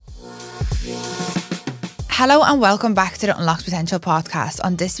Hello and welcome back to the Unlocked Potential podcast.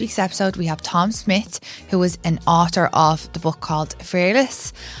 On this week's episode, we have Tom Smyth, who is an author of the book called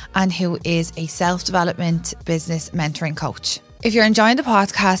Fearless and who is a self-development business mentoring coach. If you're enjoying the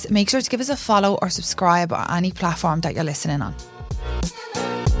podcast, make sure to give us a follow or subscribe on any platform that you're listening on.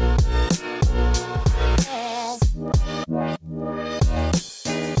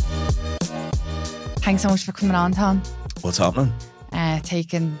 Thanks so much for coming on, Tom. What's happening?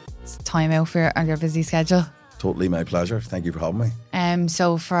 Taking time out for your busy schedule. Totally my pleasure. Thank you for having me.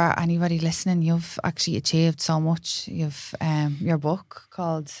 So for anybody listening, you've actually achieved so much. You've your book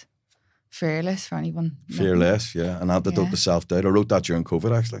called Fearless for anyone. Fearless, yeah. An antidote to self-doubt. I wrote that during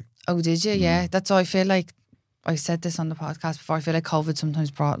COVID, actually. Oh, did you? Yeah. That's why I feel like, I said this on the podcast before, I feel like COVID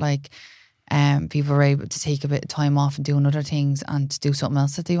sometimes brought people were able to take a bit of time off and doing other things and do something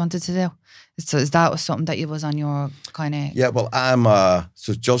else that they wanted to do. So is that something that was on your kind of... Yeah, well, I'm,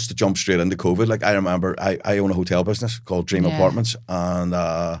 so just to jump straight into COVID, I remember I own a hotel business called Dream Apartments,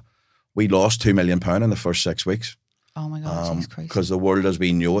 and we lost £2 million in the first 6 weeks. Oh my God, Jesus Christ. Because the world as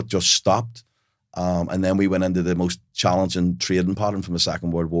we knew it just stopped. And then we went into the most challenging trading pattern from the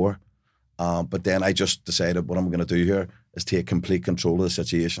Second World War. But then I just decided what I'm going to do here is take complete control of the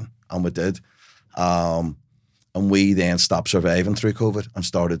situation. And we did. And we then stopped surviving through COVID and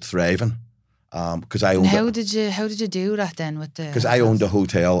started thriving. Because I owned. How did you do that then with the? Because I owned a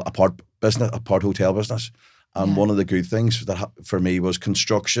hotel, a part hotel business, and one of the good things that for me was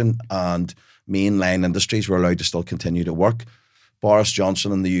construction and mainline industries were allowed to still continue to work. Boris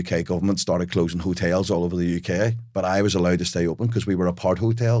Johnson and the UK government started closing hotels all over the UK, but I was allowed to stay open because we were apart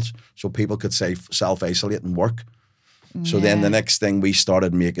hotels, so people could self-isolate and work. So then the next thing, we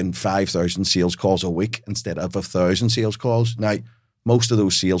started making 5,000 sales calls a week instead of 1,000 sales calls. Now, most of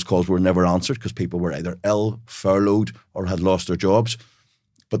those sales calls were never answered because people were either ill, furloughed, or had lost their jobs.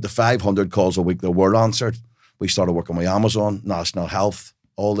 But the 500 calls a week that were answered, we started working with Amazon, National Health,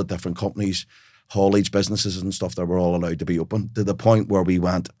 all the different companies, haulage businesses and stuff that were all allowed to be open, to the point where we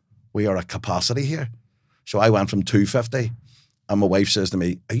went, we are at capacity here. So I went from 250, and my wife says to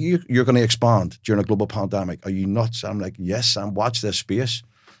me, you're going to expand during a global pandemic. Are you nuts? I'm like, yes, and watch this space.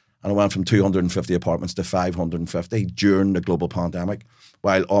 And I went from 250 apartments to 550 during the global pandemic,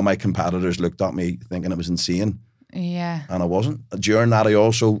 while all my competitors looked at me thinking it was insane. Yeah. And I wasn't. During that, I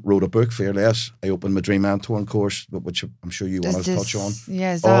also wrote a book, Fearless. I opened my Dream Mentoring course, which I'm sure you want to touch on.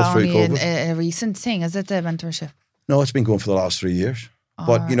 Yeah, is that only a recent thing? Is it the mentorship? No, it's been going for the last 3 years.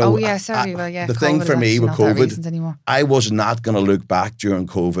 But, you know, the thing for me with COVID, I was not going to look back during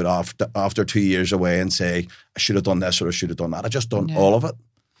COVID after 2 years away and say, I should have done this or I should have done that. I just done all of it.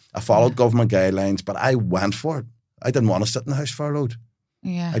 I followed government guidelines, but I went for it. I didn't want to sit in the house furloughed.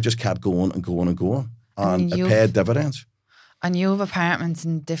 Yeah. I just kept going and going and going. And it paid dividends. And you have apartments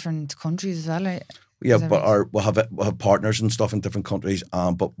in different countries as well, right? Yeah, but we'll have partners and stuff in different countries.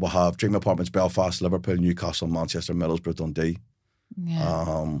 But we'll have Dream Apartments, Belfast, Liverpool, Newcastle, Manchester, Middlesbrough, Dundee.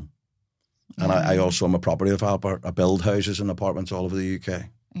 Yeah. And I also am a property developer. I build houses and apartments all over the UK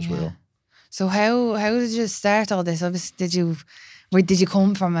as well. So how did you start all this? Obviously, did you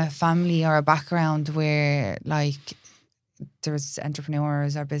come from a family or a background where there's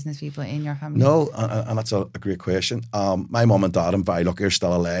entrepreneurs or business people in your family? No, and that's a great question. My mum and dad, I'm very lucky, are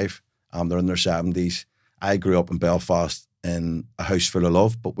still alive. They're in their 70s. I grew up in Belfast in a house full of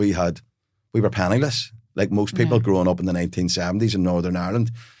love, but we were penniless. Like most people growing up in the 1970s in Northern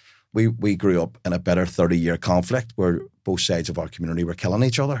Ireland, we grew up in a bitter 30-year conflict where both sides of our community were killing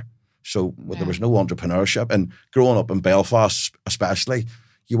each other. So there was no entrepreneurship. And growing up in Belfast especially,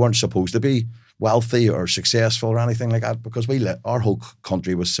 you weren't supposed to be wealthy or successful or anything like that because our whole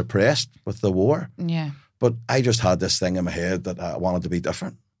country was suppressed with the war. Yeah. But I just had this thing in my head that I wanted to be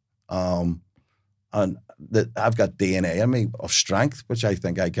different. And that I've got DNA in me of strength, which I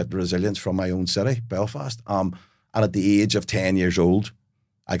think I get resilience from my own city, Belfast. And at the age of 10 years old,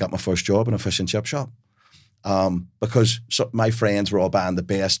 I got my first job in a fish and chip shop. Because my friends were all buying the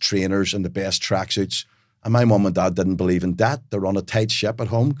best trainers and the best tracksuits. And my mum and dad didn't believe in debt. They were on a tight ship at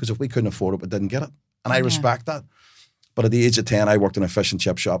home because if we couldn't afford it, we didn't get it. And I respect that. But at the age of 10, I worked in a fish and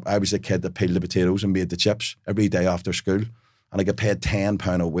chip shop. I was the kid that peeled the potatoes and made the chips every day after school. And I got paid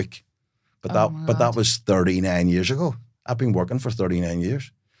 £10 a week. But that was 39 years ago. I've been working for 39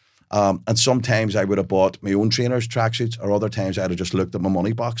 years. And sometimes I would have bought my own trainers, tracksuits, or other times I'd have just looked at my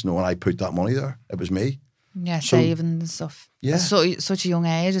money box knowing I put that money there. It was me. Yeah, saving and stuff. Yeah. Such a young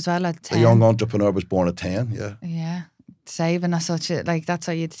age as well at 10. A young entrepreneur was born at 10, yeah. Yeah. Saving at such a, that's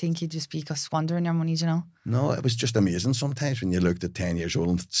how you'd think you'd just be squandering your money, you know? No, it was just amazing sometimes when you looked at 10 years old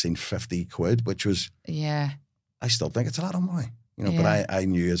and seen 50 quid, which was... Yeah. I still think it's a lot of money. you know. But I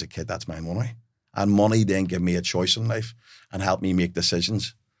knew as a kid that's my money, and money then gave me a choice in life and helped me make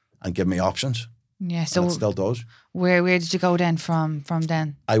decisions and give me options. Yeah, so and it still does. Where did you go then from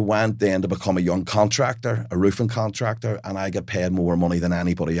then? I went then to become a young contractor, a roofing contractor, and I got paid more money than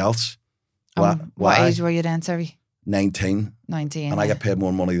anybody else. What age were you then, sorry? 19. 19. And I got paid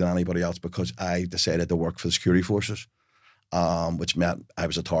more money than anybody else because I decided to work for the security forces, which meant I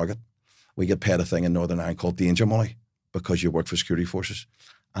was a target. We get paid a thing in Northern Ireland called danger money because you work for security forces.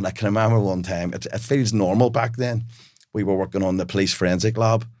 And I can remember one time, it feels normal back then, we were working on the police forensic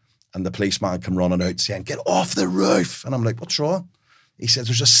lab, and the policeman came running out saying, "Get off the roof." And I'm like, "What's wrong?" He says,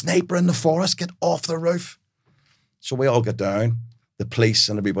 "There's a sniper in the forest, get off the roof." So we all got down. The police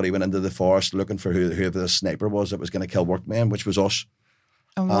and everybody went into the forest looking for whoever the sniper was that was going to kill workmen, which was us.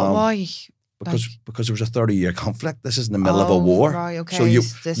 And why? Because there was a 30-year conflict. This is in the middle of a war. Right, okay. So you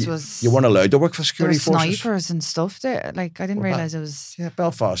weren't allowed to work for security forces. Snipers and stuff there. Like, I didn't realise it was... Yeah,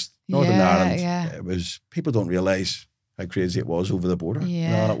 Belfast, Northern Ireland. Yeah. It was, people don't realise how crazy it was over the border.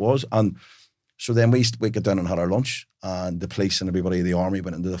 Yeah. And it was. And so then we got down and had our lunch, and the police and everybody in the army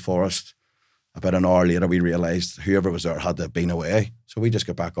went into the forest. About an hour later, we realised whoever was there had to have been away. So we just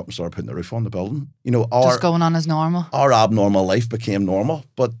got back up and started putting the roof on the building. You know, just going on as normal. Our abnormal life became normal,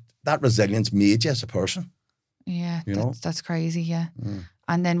 but that resilience made you as a person. Yeah, you know? That's crazy, yeah.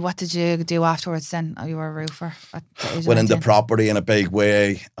 And then what did you do afterwards then? Oh, you were a roofer. Went into property in a big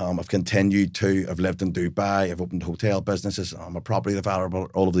way. I've continued to. I've lived in Dubai. I've opened hotel businesses. I'm a property developer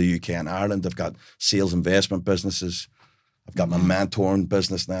all over the UK and Ireland. I've got sales investment businesses. I've got my mentoring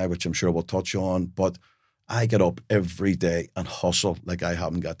business now, which I'm sure we'll touch on. But I get up every day and hustle like I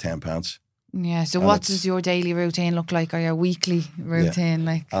haven't got 10 pence. Yeah. So what does your daily routine look like, or your weekly routine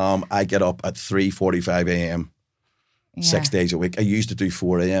like? I get up at 3:45 a.m. 6 days a week. I used to do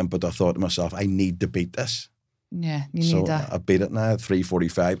 4 a.m., but I thought to myself, I need to beat this. Yeah, you need that. I beat it now at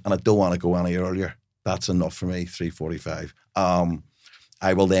 3:45, and I don't want to go any earlier. That's enough for me, 3:45.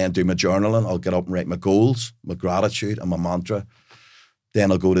 I will then do my journaling. I'll get up and write my goals, my gratitude, and my mantra.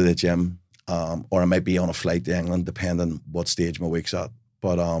 Then I'll go to the gym, or I might be on a flight to England, depending what stage my week's at.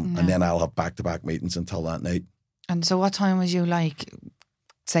 But and then I'll have back-to-back meetings until that night. And so what time was you like,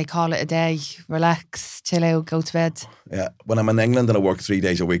 say, call it a day, relax, chill out, go to bed? Yeah, when I'm in England and I work 3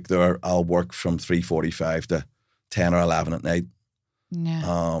 days a week there, I'll work from 3:45 to 10 or 11 at night.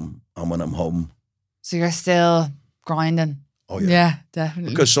 Yeah. And when I'm home. So you're still grinding? Oh, yeah. Yeah,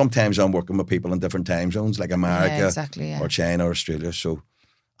 definitely. Because sometimes I'm working with people in different time zones, like America or China or Australia. So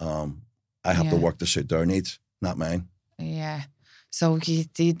I have to work to suit their needs, not mine. Yeah. So do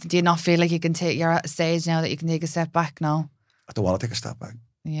you not feel like you're at a stage now that you can take a step back now? I don't want to take a step back.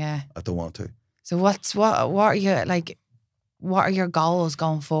 Yeah. I don't want to. So what are you like, what are your goals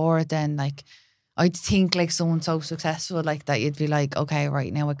going forward then? Like, I'd think like someone so successful like that, you'd be like, okay,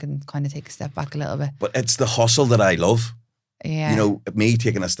 right now I can kind of take a step back a little bit. But it's the hustle that I love. Yeah. You know, me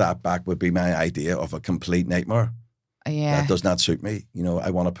taking a step back would be my idea of a complete nightmare. Yeah. That does not suit me. You know, I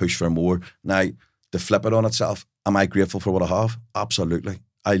want to push for more. Now, to flip it on itself, am I grateful for what I have? Absolutely.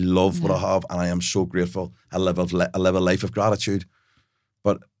 I love what I have, and I am so grateful. I live a life of gratitude.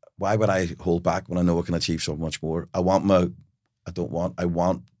 But why would I hold back when I know I can achieve so much more? I want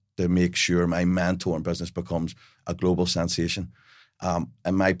to make sure my mentoring business becomes a global sensation.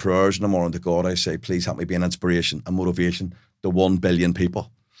 And my prayers in the morning to God, I say, please help me be an inspiration and motivation to 1 billion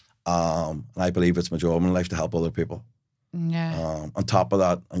people. And I believe it's my job in life to help other people. Yeah. On top of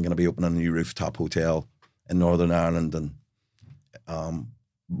that, I'm going to be opening a new rooftop hotel in Northern Ireland, and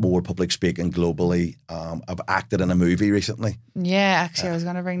more public speaking globally. I've acted in a movie recently. Yeah, actually, I was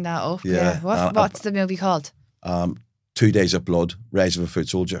going to bring that up. Yeah. What's the movie called? 2 Days of Blood, Rise of a Foot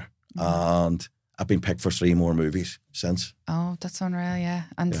Soldier. And I've been picked for 3 more movies since. Oh, that's unreal, yeah.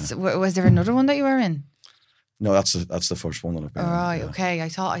 And was there another one that you were in? No, that's the first one that I've been in. Right, okay. I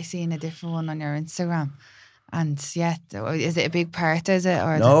thought I seen a different one on your Instagram. And yeah, is it a big part, is it?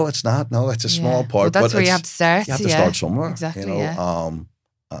 Or no, it's not. No, it's a small part. Well, that's where you have to start. You have to start somewhere. Exactly, you know?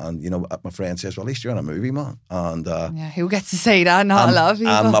 And, you know, my friend says, well, at least you're in a movie, man. And who gets to say that? Not a lot of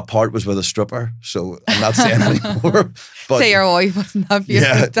people. And my part was with a stripper, so I'm not saying anymore. But say your wife wasn't happy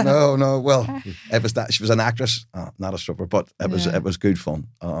about that. No. Well, it was that she was an actress, not a stripper, but it was good fun.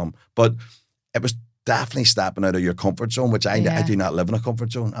 But it was definitely stepping out of your comfort zone, which I do not live in a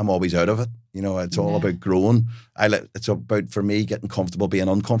comfort zone. I'm always out of it. You know, it's all about growing. It's about, for me, getting comfortable being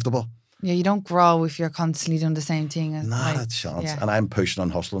uncomfortable. Yeah, you don't grow if you're constantly doing the same thing. Not a chance. Yeah. And I'm pushing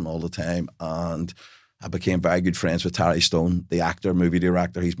and hustling all the time. And I became very good friends with Terry Stone, the actor, movie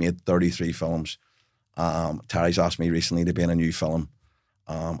director. He's made 33 films. Terry's asked me recently to be in a new film.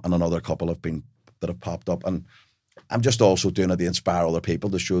 And another couple that have popped up. And I'm just also doing it to inspire other people,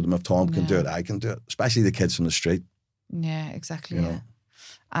 to show them if Tom can do it, I can do it. Especially the kids from the street. Yeah, exactly. You Yeah. know?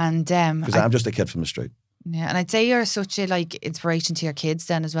 And because I'm just a kid from the street. Yeah, and I'd say you're such a like inspiration to your kids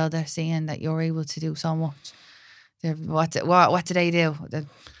then as well. They're seeing that you're able to do so much. What do they do?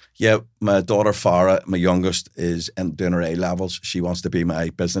 Yeah, my daughter Farah, my youngest, is doing her A levels. She wants to be my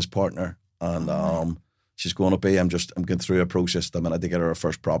business partner, and she's going to be. I'm going through a process at the minute to get her a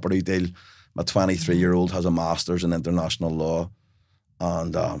first property deal. My 23-year-old has a master's in international law,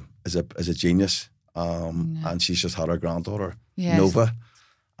 and is a genius. And she's just had her granddaughter Nova.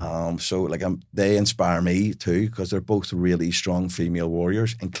 So like they inspire me too, because they're both really strong female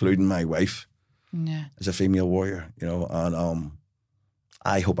warriors, including my wife. Yeah, is a female warrior, you know, and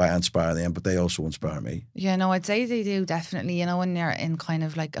I hope I inspire them, but they also inspire me. Yeah, no, I'd say they do, definitely. You know, when you're in kind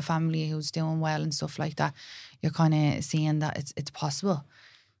of like a family who's doing well and stuff like that, you're kind of seeing that it's possible.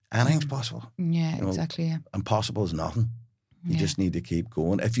 Anything's possible. Yeah, you know, exactly. Yeah. Impossible is nothing. You just need to keep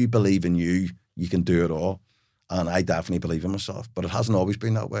going. If you believe in you, you can do it all. And I definitely believe in myself, but it hasn't always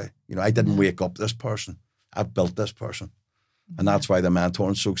been that way. You know, I didn't wake up this person. I've built this person. And that's why the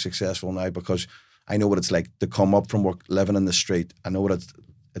mentoring's so successful now, because I know what it's like to come up from work, living in the street. I know what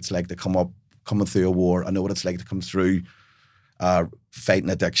it's like to coming through a war. I know what it's like to come through fighting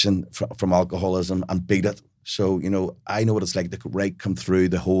addiction from alcoholism and beat it. So, you know, I know what it's like to come through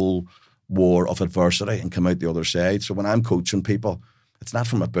the whole war of adversity and come out the other side. So when I'm coaching people, it's not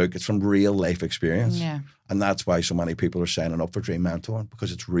from a book, it's from real life experience. Yeah. And that's why so many people are signing up for Dream Mentoring,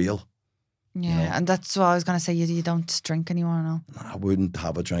 because it's real. Yeah, you know? and that's what I was going to say. You don't drink anymore, no? I wouldn't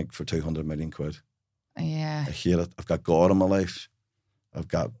have a drink for 200 million quid. Yeah. I hate it. I've got God in my life. I've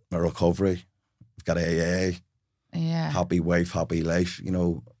got my recovery. I've got AA. Yeah. Happy wife, happy life. You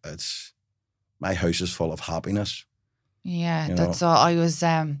know, my house is full of happiness. Yeah, you that's know? all. I was,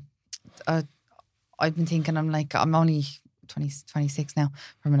 I've been thinking, I'm only 26 now.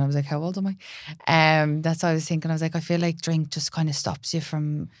 For a minute I was like, how old am I? That's what I was thinking. I was like, I feel like drink just kind of stops you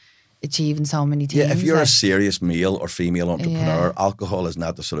from achieving so many things. Yeah, if you're a serious male or female entrepreneur, alcohol is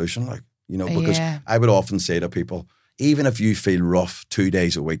not the solution. Like, you know, because I would often say to people, even if you feel rough 2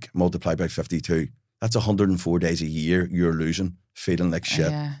 days a week, multiplied by 52, that's 104 days a year you're losing, feeling like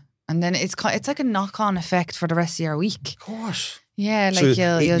shit. Yeah. And then it's like a knock-on effect for the rest of your week. Of course. Yeah, like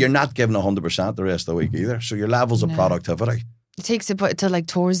so you're not giving 100% the rest of the week either. So your levels of productivity. It takes it to like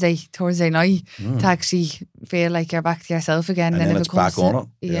Thursday night to actually feel like you're back to yourself again. And then it's back on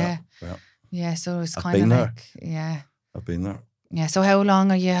it. Yeah, so it's kind of like, I've been there. Yeah, so how long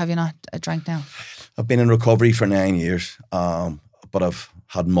have you not drank now? I've been in recovery for 9 years, but I've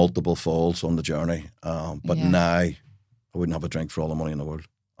had multiple falls on the journey. But now I wouldn't have a drink for all the money in the world.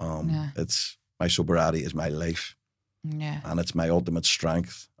 It's my sobriety is my life. Yeah. And it's my ultimate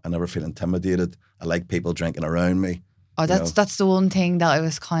strength. I never feel intimidated. I like people drinking around me. Oh, that's the one thing that I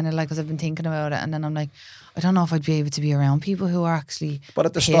was kind of like, because I've been thinking about it, and then I'm like, I don't know if I'd be able to be around people who are actually. But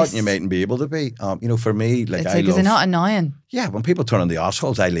at the start, you mightn't be able to be. You know, for me, like it's is it not annoying? Yeah, when people turn on the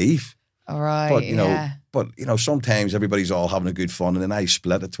assholes, I leave. All right. But you know, sometimes everybody's all having a good fun, and then I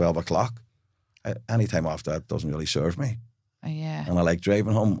split at 12 o'clock. Any time after that doesn't really serve me. Yeah. And I like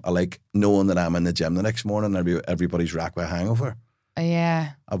driving home. I like knowing that I'm in the gym the next morning. Everybody's racked with a hangover.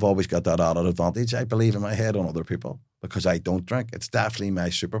 Yeah. I've always got that added advantage. I believe in my head on other people because I don't drink. It's definitely my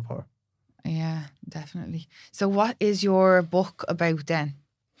superpower. Yeah, definitely. So what is your book about then?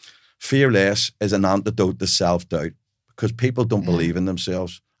 Fearless is an antidote to self-doubt, because people don't believe in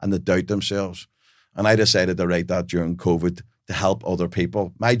themselves and they doubt themselves. And I decided to write that during COVID to help other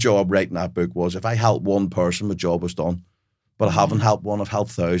people. My job writing that book was, if I help one person, my job was done. But I haven't helped one. I've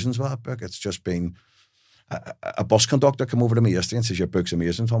helped thousands with that book. It's just been... A bus conductor came over to me yesterday and says, your book's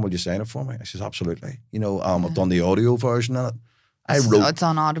amazing, Tom, will you sign it for me? I says, absolutely. You know, I've done the audio version in it. It's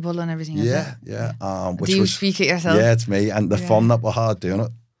on Audible and everything, is it? Yeah. Do you speak it yourself? Yeah, it's me. And the fun that we had doing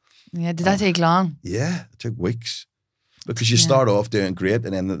it. Yeah, did that take long? Yeah, it took weeks. Because you start off doing great,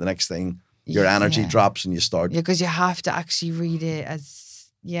 and then the next thing, your energy drops and you start... Yeah, because you have to actually read it as...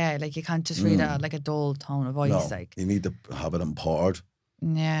 Yeah, like you can't just read it at like a dull tone of voice. No, you need to have it empowered.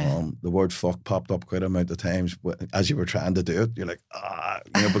 Yeah. The word fuck popped up quite a amount of times as you were trying to do it. You're like,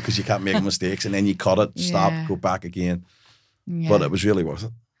 you know, because you can't make mistakes, and then you cut it, stop, go back again. Yeah. But it was really worth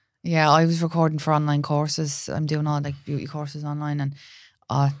it. Yeah, I was recording for online courses. I'm doing all like beauty courses online, and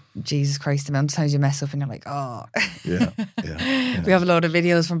Jesus Christ, the amount of times you mess up and you're like, Yeah. We have a lot of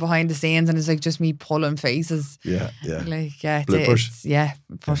videos from behind the scenes, and it's like just me pulling faces. Yeah. Like, bloopers.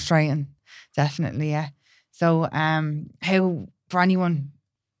 It's frustrating. Definitely, yeah. So, how, for anyone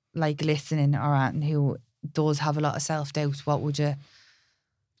like listening or who does have a lot of self-doubt, what would you...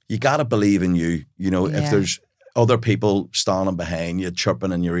 You got to believe in you. You know, if there's... other people standing behind you,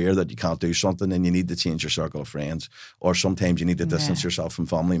 chirping in your ear that you can't do something, and you need to change your circle of friends. Or sometimes you need to distance yourself from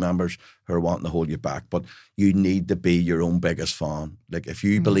family members who are wanting to hold you back. But you need to be your own biggest fan. Like, if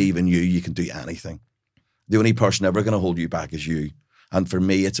you believe in you, you can do anything. The only person ever going to hold you back is you. And for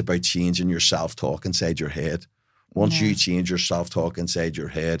me, it's about changing your self-talk inside your head. Once you change your self-talk inside your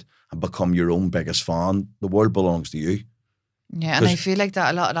head and become your own biggest fan, the world belongs to you. Yeah, and I feel like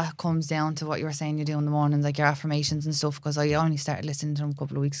that a lot of that comes down to what you were saying you do in the mornings, like your affirmations and stuff, because I only started listening to them a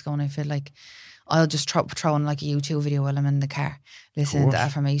couple of weeks ago, and I feel like I'll just throw on like a YouTube video while I'm in the car listening to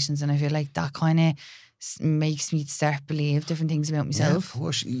affirmations, and I feel like that kind of makes me start believe different things about myself. Yeah, of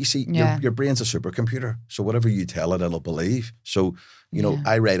course. You see, your brain's a supercomputer, so whatever you tell it, it'll believe. So, you know,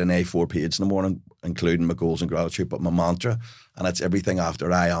 I write an A4 page in the morning, including my goals and gratitude, but my mantra, and it's everything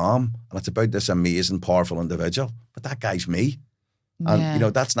after I am, and it's about this amazing, powerful individual, but that guy's me. And, you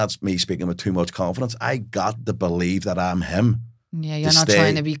know, that's not me speaking with too much confidence. I got to believe that I'm him. Yeah, you're not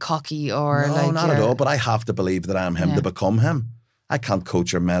trying to be cocky or no, not at all, but I have to believe that I'm him to become him. I can't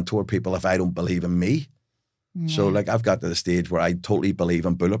coach or mentor people if I don't believe in me. So, like, I've got to the stage where I totally believe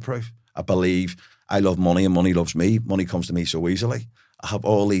I'm bulletproof. I believe I love money and money loves me. Money comes to me so easily. I have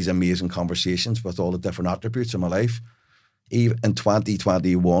all these amazing conversations with all the different attributes of my life. Even in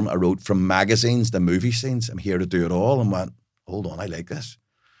 2021, I wrote from magazines to movie scenes, I'm here to do it all, and went, hold on, I like this.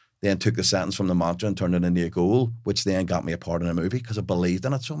 Then took the sentence from the mantra and turned it into a goal, which then got me a part in a movie because I believed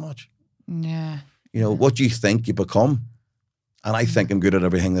in it so much. Yeah. You know, what you think, you become. And I think I'm good at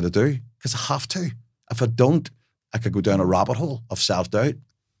everything that I do because I have to. If I don't, I could go down a rabbit hole of self-doubt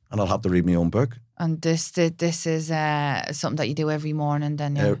and I'll have to read my own book. And this is something that you do every morning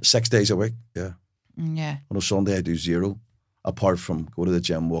then? 6 days a week, yeah. Yeah. On a Sunday, I do zero, apart from go to the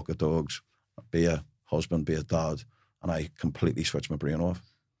gym, walk the dogs, be a husband, be a dad, and I completely switch my brain off.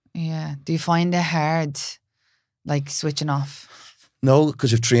 Yeah. Do you find it hard, like, switching off? No,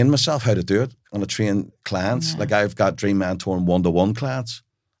 because I've trained myself how to do it. And I train clients. Like, I've got Dream Mentoring one-to-one clients,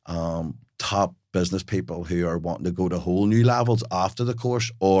 top business people who are wanting to go to whole new levels after the course,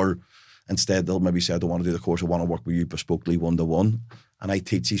 or instead they'll maybe say, I don't want to do the course, I want to work with you bespokely one-to-one. And I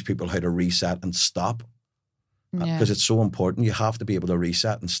teach these people how to reset and stop. Because it's so important. You have to be able to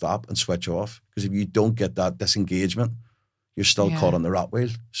reset and stop and switch off. Because if you don't get that disengagement, you're still caught on the rat wheel.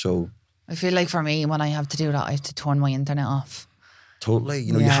 So I feel like for me, when I have to do that, I have to turn my internet off. Totally.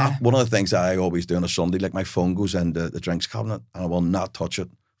 You know, you have, one of the things that I always do on a Sunday, like my phone goes in the drinks cabinet and I will not touch it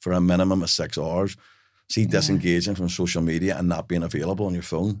for a minimum of 6 hours. See, disengaging from social media and not being available on your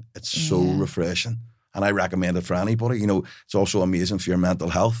phone, it's so refreshing. And I recommend it for anybody. You know, it's also amazing for your mental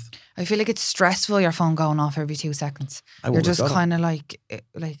health. I feel like it's stressful, your phone going off every 2 seconds. You're just kind of like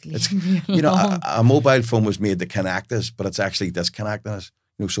leave me alone. You know, a mobile phone was made to connect us, but it's actually disconnecting us.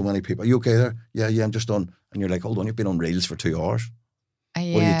 You know, so many people, are you okay there? Yeah, I'm just on. And you're like, hold on, you've been on Reels for 2 hours. What are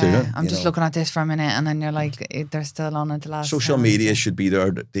you doing? I'm just looking at this for a minute, and then you're like, they're still on it the last. Social media should be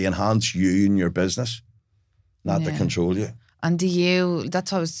there to enhance you and your business, not to control you. And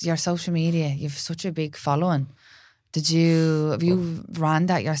that's what was your social media, you have such a big following. Have you ran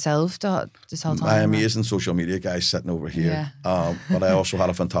that yourself this whole time? My amazing social media guy sitting over here. But I also had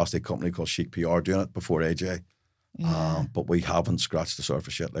a fantastic company called Chic PR doing it before AJ. But we haven't scratched the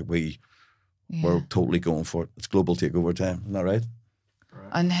surface yet. Like we're totally going for it. It's global takeover time, isn't that right?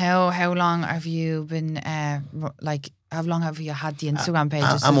 And how long have you been how long have you had the Instagram page?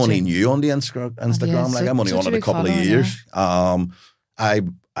 I'm only new on the Instagram. Like I'm only on it a couple of years.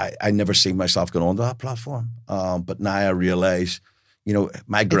 I never seen myself going onto that platform. But now I realise, you know,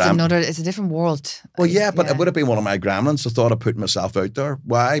 it's a different world. Well, but it would have been one of my gremlins. I thought of putting myself out there.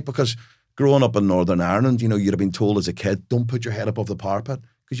 Why? Because growing up in Northern Ireland, you know, you'd have been told as a kid, don't put your head above the parapet,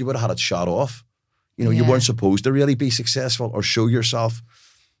 because you would have had it shot off. You know, you weren't supposed to really be successful or show yourself.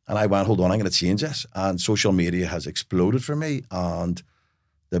 And I went, hold on, I'm going to change this. And social media has exploded for me. And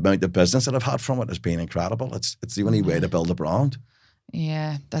the amount of business that I've had from it has been incredible. It's the only way to build a brand.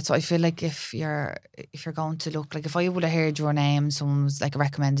 Yeah, that's what I feel like. If you're going to look, like if I would have heard your name, someone was like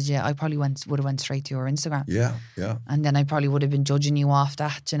recommended you, I probably would have went straight to your Instagram. Yeah. And then I probably would have been judging you off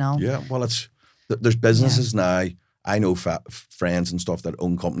that, you know. Yeah, well, there's businesses now. I know friends and stuff that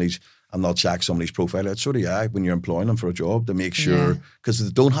own companies, and they'll check somebody's profile out. So do I when you're employing them for a job to make sure, because if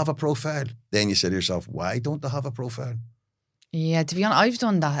they don't have a profile, then you say to yourself, why don't they have a profile? Yeah, to be honest, I've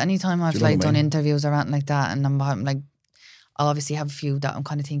done that. Anytime I've done interviews or anything like that, and I'm like, I'll obviously have a few that I'm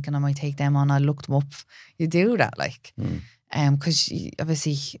kind of thinking I might take them on. I looked them up. You do that, like, because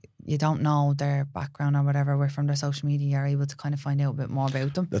obviously you don't know their background or whatever. Where from their social media, you're able to kind of find out a bit more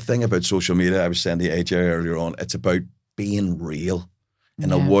about them. The thing about social media, I was saying to AJ earlier on, it's about being real.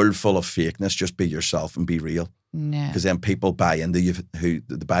 In a world full of fakeness, just be yourself and be real. Yeah. Because then people buy into you,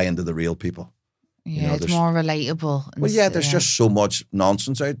 they buy into the real people. Yeah, it's more relatable. Well, yeah, there's just so much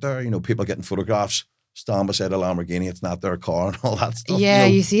nonsense out there. People getting photographs, stand beside a Lamborghini, it's not their car and all that stuff. Yeah,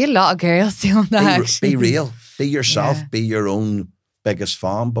 you see a lot of girls doing that. Be real. Be yourself. Be your own biggest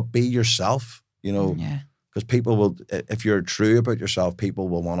fan, but be yourself, Because people will, if you're true about yourself, people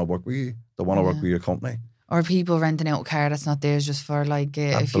will want to work with you. They want to work with your company. Or people renting out a car that's not theirs just for like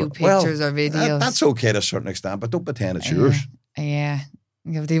a few pictures or videos. That's okay to a certain extent, but don't pretend it's yours. Yeah.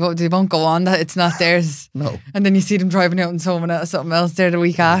 They won't go on that it's not theirs. No. And then you see them driving out and something else there the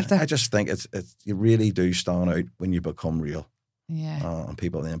week after. I just think it's you really do stand out when you become real. Yeah. And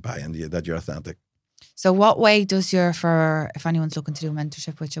people then buy into you, that you're authentic. So what way does if anyone's looking to do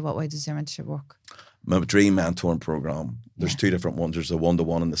mentorship with you, what way does your mentorship work? My dream mentoring program, there's two different ones. There's the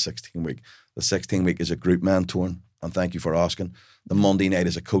 1-to-1 and the 16-week. The 16-week is a group mentoring, and thank you for asking. The Monday night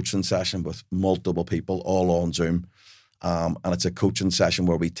is a coaching session with multiple people, all on Zoom. And it's a coaching session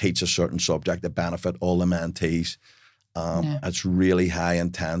where we teach a certain subject to benefit all the mentees. It's really high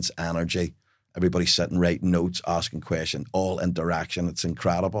intense energy. Everybody's sitting, writing notes, asking questions, all interaction. It's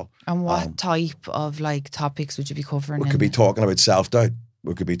incredible. And what type of topics would you be covering? We could be talking about self-doubt.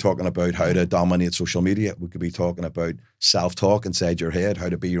 We could be talking about how to dominate social media. We could be talking about self-talk inside your head, how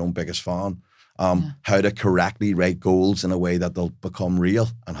to be your own biggest fan, how to correctly write goals in a way that they'll become real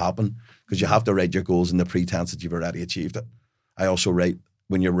and happen. Because you have to write your goals in the pretense that you've already achieved it. I also write,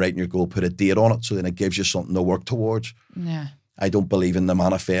 when you're writing your goal, put a date on it so then it gives you something to work towards. Yeah. I don't believe in the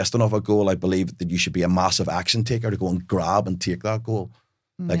manifesting of a goal. I believe that you should be a massive action taker to go and grab and take that goal.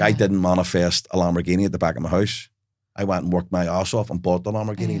 I didn't manifest a Lamborghini at the back of my house. I went and worked my ass off and bought the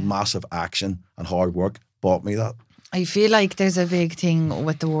Lamborghini. Massive action and hard work bought me that. I feel like there's a big thing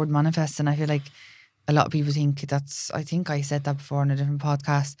with the word manifest, and I feel like a lot of people think I think I said that before in a different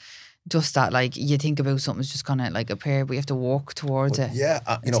podcast, just that you think about something's just gonna appear, but you have to walk towards it. Yeah,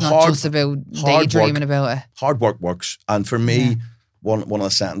 it's not just about daydreaming about it. Hard work works. And for me, one of the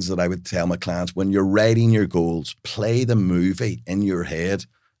sentences that I would tell my clients, when you're writing your goals, play the movie in your head,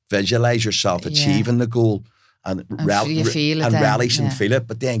 visualize yourself achieving the goal, and you feel it, relish and feel it,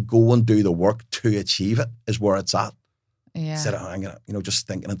 but then go and do the work to achieve it is where it's at. Yeah. Instead of hanging, just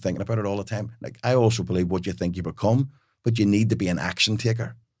thinking about it all the time. I also believe what you think you become, but you need to be an action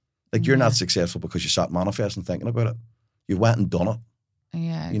taker. You're not successful because you sat manifesting thinking about it. You went and done it.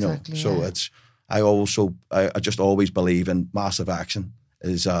 Yeah, exactly. So I just always believe in massive action.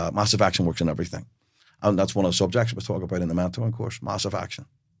 Massive action works in everything. And that's one of the subjects we talk about in the mentoring course, massive action.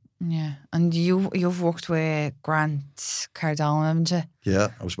 Yeah. And you've worked with Grant Cardone, haven't you? Yeah,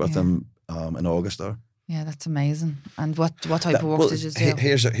 I was with him in August there. Yeah, that's amazing. And what type of work did you do?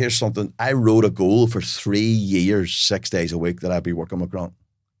 Here's something. I wrote a goal for 3 years, 6 days a week that I'd be working with Grant.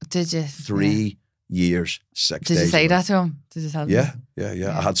 Did you? 3 years, 6 days. Did you say that to him? Did you tell him?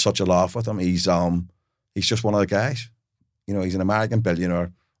 Yeah. I had such a laugh with him. He's just one of the guys. He's an American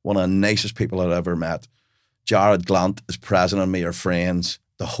billionaire, one of the nicest people I've ever met. Jared Glant, his president and me are friends.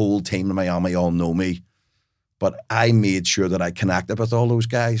 The whole team in Miami all know me. But I made sure that I connected with all those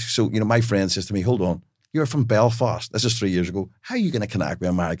guys. So, my friend says to me, hold on, you're from Belfast. This is 3 years ago. How are you going to connect with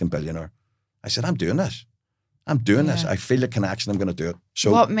an American billionaire? I said, I'm doing this. This. I feel the connection. I'm going to do it.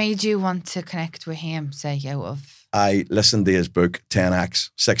 So, what made you want to connect with him, say, out of... I listened to his book, 10X,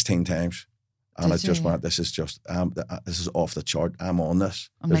 16 times. And I just went, this is off the chart. I'm on this.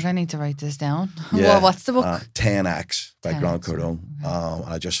 I need to write this down. Yeah, what's the book? 10X by Grant Cardone. Okay. And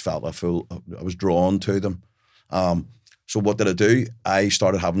I just felt I was drawn to them. So what did I do? I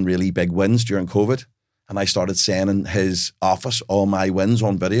started having really big wins during COVID. And I started sending his office all my wins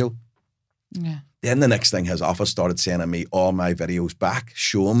on video. Yeah. Then the next thing, his office started sending me all my videos back,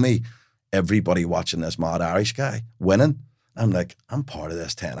 showing me everybody watching this mad Irish guy winning. I'm like, I'm part of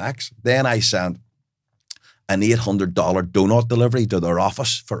this 10X. Then I sent an $800 donut delivery to their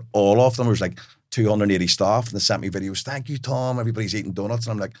office for all of them. It was 280 staff, and they sent me videos. Thank you, Tom. Everybody's eating donuts.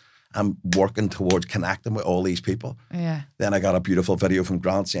 And I'm like, I'm working towards connecting with all these people. Yeah. Then I got a beautiful video from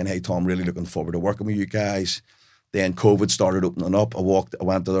Grant saying, hey, Tom, really looking forward to working with you guys. Then COVID started opening up. I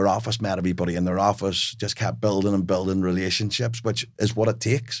went to their office, met everybody in their office, just kept building relationships, which is what it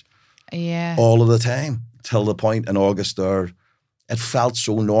takes. Yeah. All of the time. Till the point in August there, it felt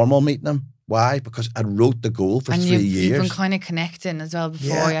so normal meeting him. Why? Because I wrote the goal for 3 years. You've been kind of connecting as well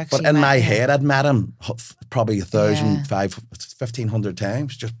before you actually but in my him. head, I'd met him probably 1,500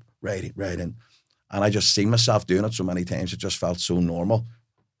 times, just writing. And I just seen myself doing it so many times. It just felt so normal.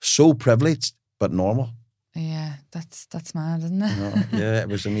 So privileged, but normal. Yeah, that's mad, isn't it? Yeah, it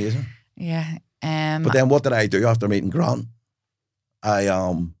was amazing. Yeah. But then what did I do after meeting Grant?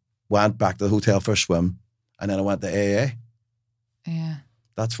 I went back to the hotel for a swim. And then I went to AA. Yeah.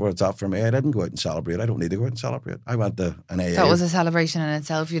 That's where it's at for me. I didn't go out and celebrate. I don't need to go out and celebrate. I went to an AA. That was a celebration in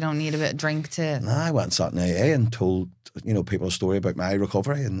itself. You don't need a bit of drink to... No, I went and sat in AA and told, people a story about my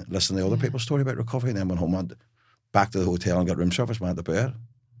recovery and listened to other people's story about recovery, and then went home, went back to the hotel and got room service, went to bed.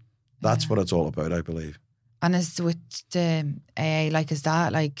 That's what it's all about, I believe. And is with the AA, like, is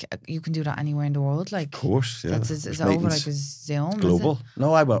that, like, you can do that anywhere in the world? Like, of course, yeah. Is it over, like, a Zoom? Global.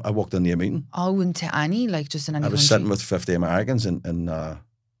 No, I walked into a meeting. Oh, into any, like, just in any country? I was sitting with 50 Americans in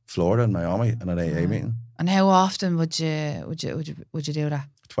Florida, in Miami, in an AA meeting. And how often would you do that?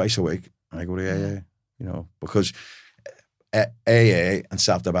 Twice a week, I go to AA, because AA and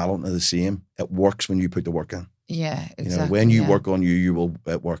self-development are the same. It works when you put the work in. Yeah, exactly. When you work on you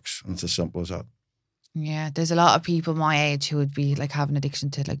it works. And it's as simple as that. Yeah, there's a lot of people my age who would be like having addiction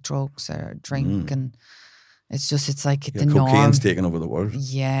to like drugs or drink, and it's like the norm. Cocaine's taking over the world.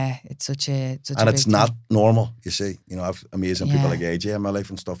 Yeah, it's such a and it's not normal. You see, I've amazing people like AJ in my life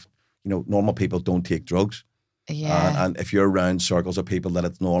and stuff. Normal people don't take drugs. Yeah, and if you're around circles of people that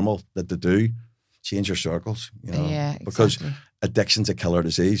it's normal that they do, change your circles. Yeah, exactly. Because addiction's a killer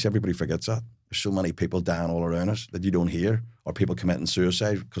disease. Everybody forgets that. There's so many people dying all around us that you don't hear, or people committing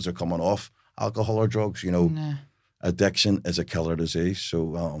suicide because they're coming off alcohol or drugs. Addiction is a killer disease.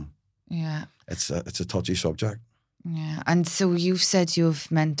 So it's a touchy subject. Yeah, and so you've said you've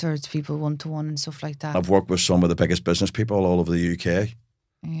mentored people one-to-one and stuff like that. I've worked with some of the biggest business people all over the UK.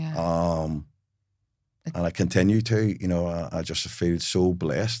 Yeah. And I continue to. I just feel so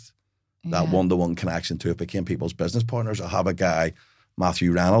blessed. That one-to-one connection to it became people's business partners. I have a guy,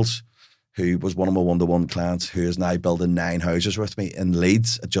 Matthew Reynolds, who was one of my one-to-one clients, who is now building 9 houses with me in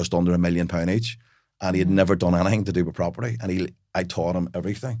Leeds at just under £1 million each. And he had never done anything to do with property. And I taught him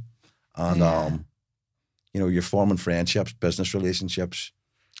everything. And, you're forming friendships, business relationships.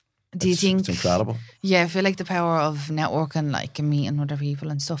 Do you think... It's incredible. Yeah, I feel like the power of networking, like, and meeting other people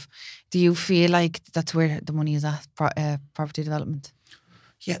and stuff. Do you feel like that's where the money is at, property development?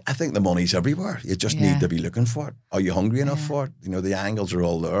 Yeah, I think the money's everywhere. You just need to be looking for it. Are you hungry enough for it? The angles are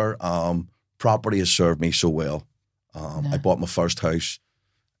all there. Property has served me so well. I bought my first house,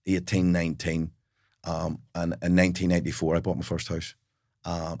 1819. And in 1994, I bought my first house.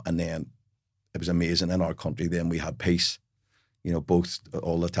 And then it was amazing. In our country, then we had Peace.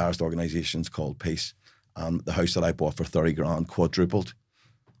 All the terrorist organisations called Peace. The house that I bought for 30 grand quadrupled.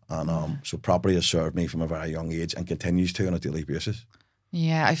 And so property has served me from a very young age and continues to on a daily basis.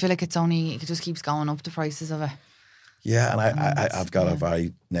 Yeah, I feel like it just keeps going up, the prices of it. Yeah, and I've got a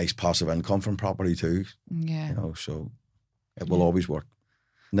very nice passive income from property too. Yeah. So it will always work.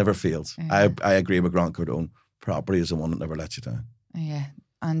 Never fails. Yeah. I agree with Grant Cardone. Property is the one that never lets you down. Yeah.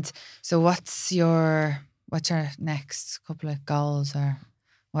 And so what's your next couple of goals, or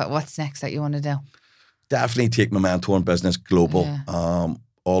what's next that you want to do? Definitely take my mentoring business global. Yeah.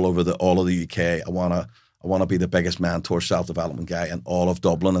 All of the UK. I want to be the biggest mentor self-development guy in all of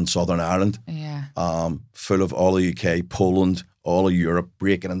Dublin and Southern Ireland. Yeah. Full of all of the UK, Poland, all of Europe,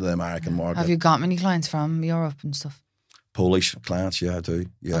 breaking into the American market. Have you got many clients from Europe and stuff? Polish clients, yeah, I do.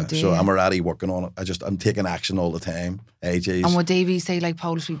 Yeah. Oh, so I'm already working on it. I'm taking action all the time. AJ's. And would they be, say, like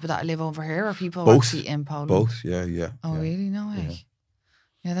Polish people that live over here, or people both, actually in Poland? Both, yeah. Oh, really? No way.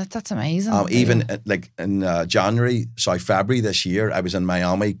 Yeah, that's amazing. Even like in February this year, I was in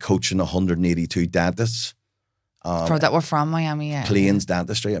Miami coaching 182 dentists. That were from Miami, yeah. Plains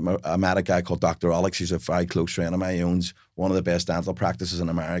Dentistry. I met a guy called Dr. Alex. He's a very close friend of mine. He owns one of the best dental practices in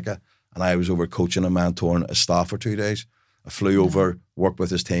America. And I was over coaching and mentoring his staff for 2 days. I flew over, worked with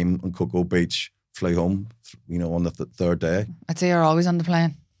his team on Cocoa Beach, flew home, on the third day. I'd say you're always on the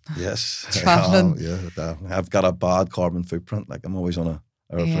plane. Yes. Traveling. Yeah, I've got a bad carbon footprint. Like, I'm always on a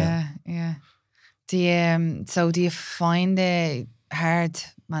airplane. Yeah. Do you find it hard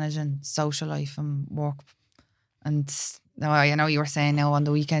managing social life and work? And now I know you were saying now on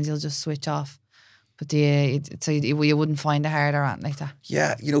the weekends you'll just switch off, but you wouldn't find it hard or anything like that?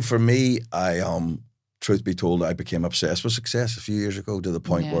 Yeah, for me, truth be told, I became obsessed with success a few years ago to the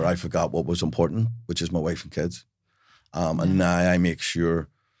point where I forgot what was important, which is my wife and kids. And now I make sure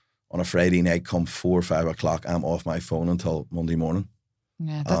on a Friday night, come 4 or 5 o'clock, I'm off my phone until Monday morning.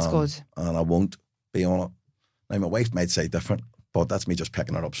 Yeah, that's good. And I won't be on it. Now, my wife might say different, but that's me just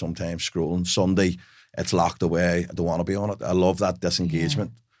picking her up sometimes, scrolling. Sunday, it's locked away. I don't want to be on it. I love that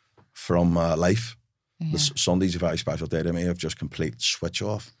disengagement from life. Yeah. Sunday's a very special day to me of just complete switch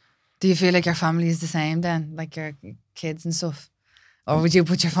off. Do you feel like your family is the same then? Like your kids and stuff? Or would you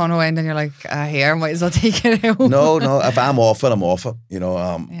put your phone away and then you're like, here, might as well take it out? No. If I'm off it, I'm off it. You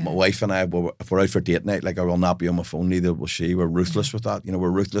know, my wife and I, if we're out for date night, like I will not be on my phone, neither will she. We're ruthless with that. You know, we're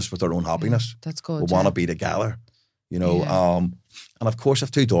ruthless with our own happiness. That's good. We want to be together. You know, and of course,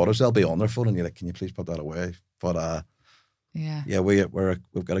 I've 2 daughters, they'll be on their phone, and you're like, can you please put that away? But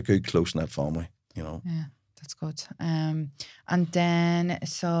we've got a good close knit family. You know. Yeah, that's good. And then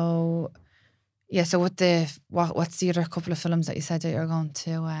so with what's the other couple of films that you said that you're going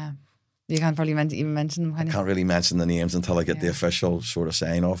to? You can't probably even mention them. I can't really mention the names until I get the official sort of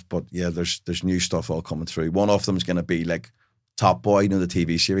sign off. But yeah, there's new stuff all coming through. One of them is going to be like Top Boy, you know, the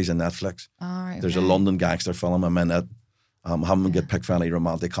TV series on Netflix. All right. There's a London gangster film I'm in it. I haven't get picked for any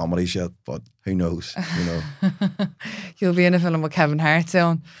romantic comedies yet, but who knows? You know, you'll be in a film with Kevin Hart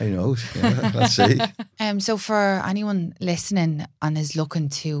soon. Who knows? Yeah, let's see. So for anyone listening and is looking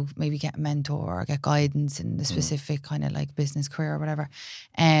to maybe get a mentor or get guidance in the specific kind of like business career or whatever,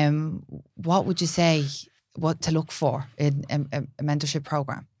 what would you say what to look for in a mentorship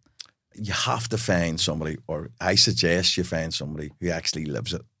program? You have to find somebody, or I suggest you find somebody who actually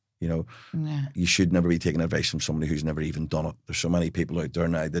lives it. You know, you should never be taking advice from somebody who's never even done it. There's so many people out there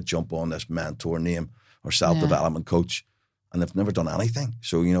now that jump on this mentor name or self-development coach, and they've never done anything.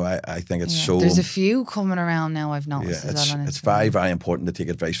 So, you know, I think it's so... There's a few coming around now, I've noticed. Yeah, it's very, very important to take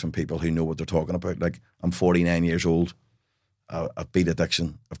advice from people who know what they're talking about. Like, I'm 49 years old. I've beat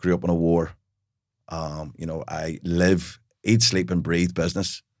addiction. I've grew up in a war. You know, I live, eat, sleep and breathe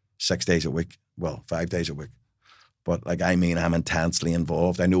business 6 days a week. Well, 5 days a week. But like, I mean, I'm intensely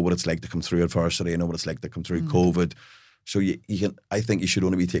involved. I know what it's like to come through adversity. I know what it's like to come through COVID. So you can, I think you should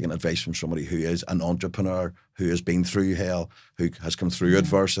only be taking advice from somebody who is an entrepreneur, who has been through hell, who has come through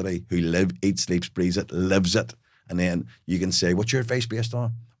adversity, who eats, sleeps, breathes it, lives it. And then you can say, what's your advice based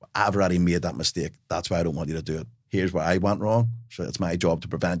on? Well, I've already made that mistake. That's why I don't want you to do it. Here's where I went wrong. So it's my job to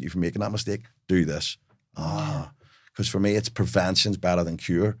prevent you from making that mistake. Do this. Because for me, it's prevention's better than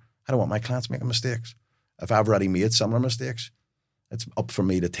cure. I don't want my clients making mistakes. If I've already made similar mistakes, it's up for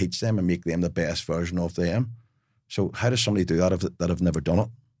me to teach them and make them the best version of them. So how does somebody do that that have never done it?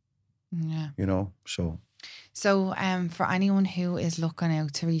 Yeah. You know, so... So for anyone who is looking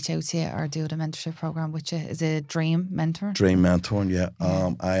out to reach out to you or do the mentorship program, which is a Dream Mentor? Dream Mentoring, yeah.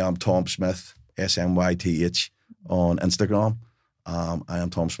 I am Tom Smyth, SMYTH on Instagram. I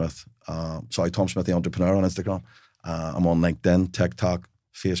am Tom Smyth. Tom Smyth the Entrepreneur on Instagram. I'm on LinkedIn, TikTok,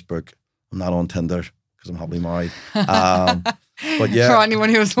 Facebook. I'm not on Tinder because I'm happily married. But yeah, for anyone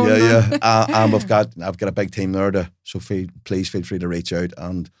who's wondering. I've got a big team there, please feel free to reach out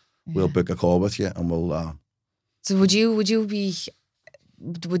and we'll book a call with you and we'll. So would you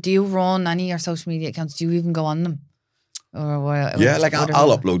run any of your social media accounts? Do you even go on them? Or what? Yeah, like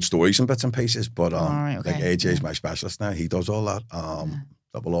I'll upload stories and bits and pieces, but okay. like AJ is my specialist now. He does all that.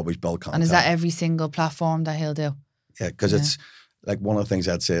 That will always build content. And is that every single platform that he'll do? Yeah, because it's like one of the things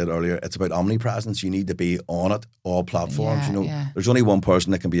I'd said earlier, it's about omnipresence. You need to be on it, all platforms. There's only one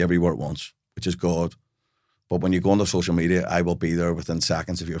person that can be everywhere at once, which is God. But when you go onto social media, I will be there within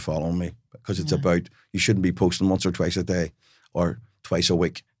seconds if you're following me, because it's about, you shouldn't be posting once or twice a day or twice a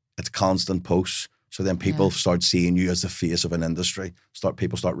week. It's constant posts. So then people start seeing you as the face of an industry.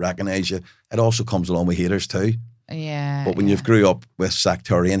 People start recognise you. It also comes along with haters too. Yeah. But when you've grew up with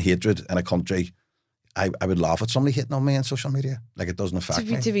sectarian hatred in a country, I would laugh at somebody hitting on me on social media. Like, it doesn't affect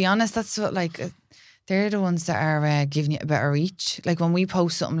me. To be honest, that's what, like, they're the ones that are giving you a better reach. Like, when we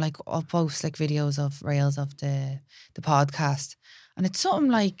post something, like, I'll post like videos of reels of the podcast, and it's something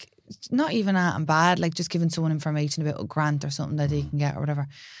like, not even that and bad, like just giving someone information about a grant or something that they can get or whatever.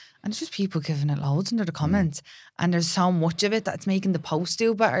 And it's just people giving it loads under the comments. And there's so much of it that's making the post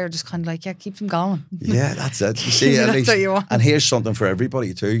do better. You're just kind of like, keep them going. Yeah, that's it. You see, that's what you want. And here's something for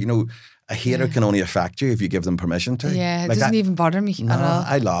everybody too. You know, a hater can only affect you if you give them permission to. Yeah, it doesn't even bother me at all.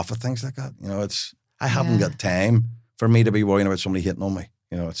 I laugh at things like that. You know, I haven't got time for me to be worrying about somebody hitting on me.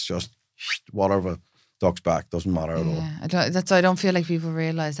 You know, it's just whatever. Duck's back, doesn't matter at all. That's why I don't feel like people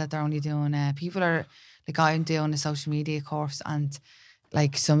realise that they're only doing, people are, like, I'm doing a social media course, and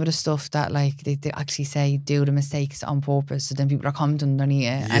like some of the stuff that like they actually say do the mistakes on purpose, so then people are commenting underneath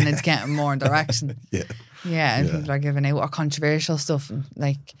it and it's getting more interaction. And people are giving out or controversial stuff, and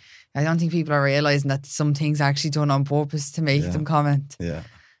like, I don't think people are realising that some things are actually done on purpose to make them comment.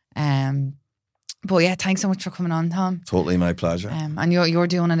 But yeah, thanks so much for coming on, Tom. Totally my pleasure. And you're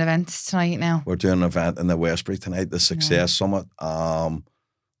doing an event tonight now. We're doing an event in the Westbury tonight, the Success Summit.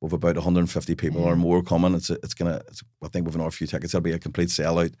 We've about 150 people or more coming. I think we've another few tickets. It'll be a complete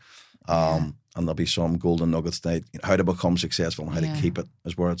sellout. And there'll be some golden nuggets tonight. How to become successful and how to keep it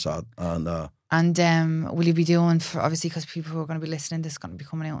is where it's at. And And will you be doing, for obviously, because people who are going to be listening, this is going to be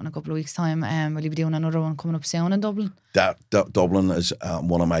coming out in a couple of weeks' time, will you be doing another one coming up soon in Dublin? Dublin is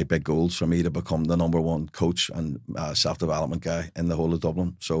one of my big goals for me, to become the number one coach and self-development guy in the whole of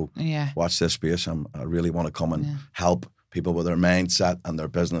Dublin. So watch this space. I really want to come and help people with their mindset and their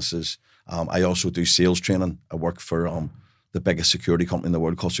businesses. I also do sales training. I work for the biggest security company in the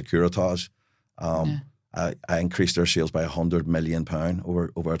world called Securitas. I increased their sales by £100 million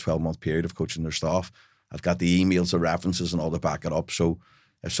over a 12-month period of coaching their staff. I've got the emails, the references and all to back it up. So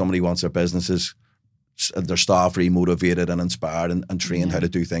if somebody wants their businesses, their staff re-motivated and inspired and trained how to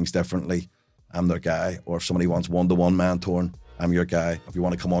do things differently, I'm their guy. Or if somebody wants one-to-one mentoring, I'm your guy. If you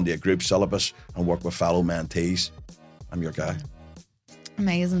want to come onto a group syllabus and work with fellow mentees, I'm your guy.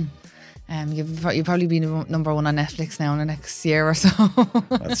 Amazing. You'll probably be number one on Netflix now in the next year or so.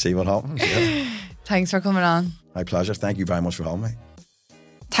 Let's see what happens. Yeah. Thanks for coming on. My pleasure. Thank you very much for having me.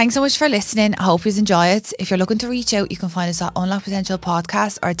 Thanks so much for listening. I hope you enjoy it. If you're looking to reach out, you can find us at Unlock Potential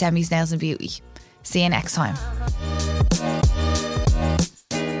Podcast or Demi's Nails and Beauty. See you next time.